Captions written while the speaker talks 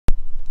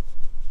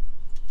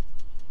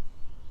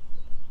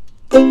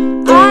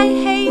I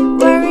hate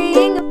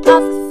worrying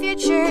about the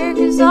future,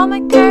 'cause all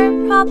my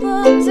current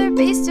problems are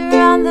based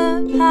around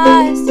the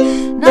past.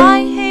 And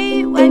I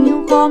hate when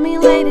you call me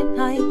late at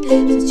night,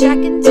 just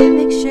checking to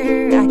make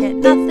sure I got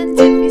nothing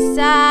to be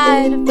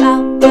sad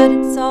about. But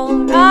it's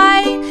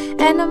alright,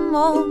 and I'm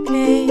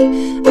okay.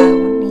 I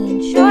won't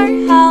need your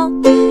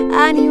help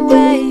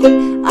anyway.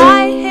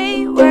 I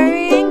hate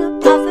worrying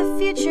about the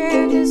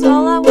future, 'cause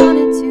all I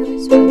wanna do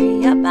is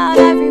worry about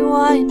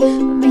everyone but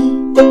me.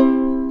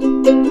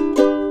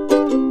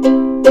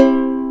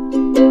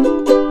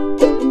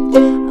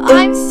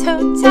 I'm so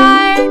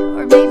tired,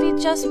 or maybe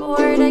just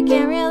bored. I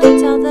can't really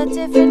tell the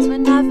difference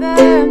whenever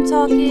I'm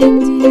talking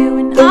to you.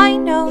 And I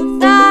know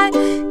that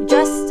you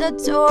just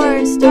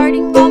adore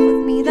starting off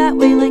with me that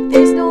way, like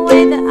there's no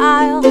way that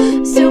I'll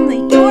assume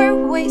that you're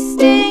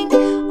wasting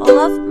all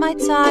of my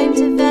time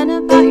to vent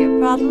about your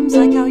problems,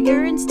 like how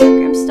your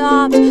Instagram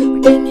stopped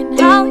working and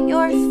how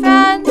your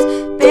friends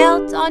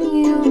bailed on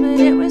you. But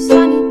it was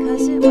funny,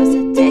 'cause it was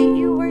a date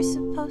you were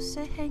supposed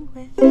to hang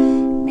with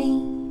me.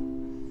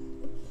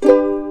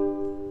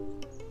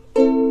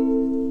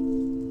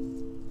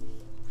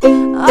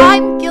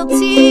 I'm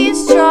guilty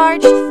as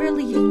charged for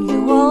leading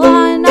you all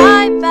on.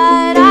 I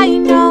bet I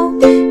know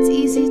it's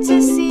easy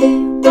to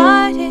see,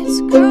 but it's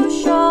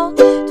crucial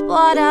to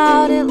blot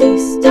out. At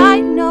least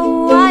I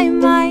know I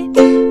might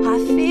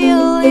have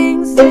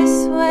feelings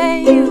this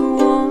way. You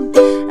won't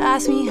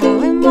ask me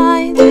how am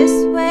I this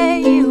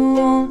way. You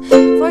won't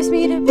force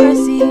me to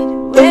proceed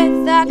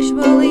with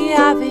actually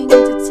having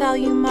to tell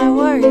you my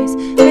worries,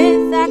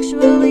 with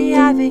actually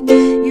having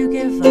you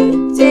give a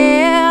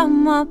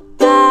damn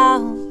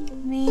about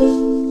me.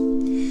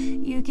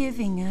 You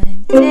giving a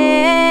damn.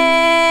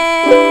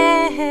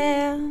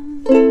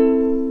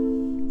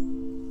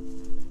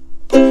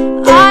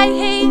 I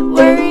hate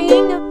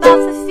worrying about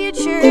the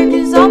future,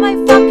 'cause all my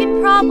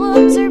fucking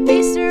problems are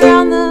based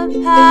around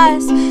the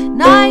past.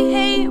 And I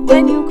hate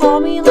when you call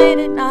me late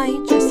at night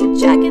just to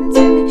check in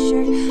to make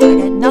sure I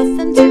got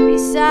nothing to be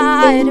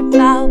sad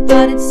about.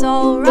 But it's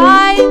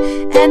alright,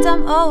 and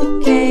I'm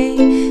okay.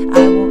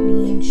 I won't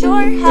need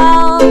your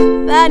help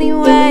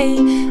anyway.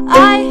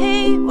 I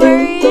hate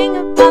worrying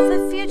about the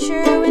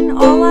future when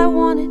all I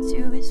wanna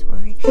do is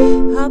worry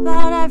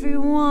about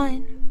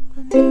everyone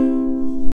but me.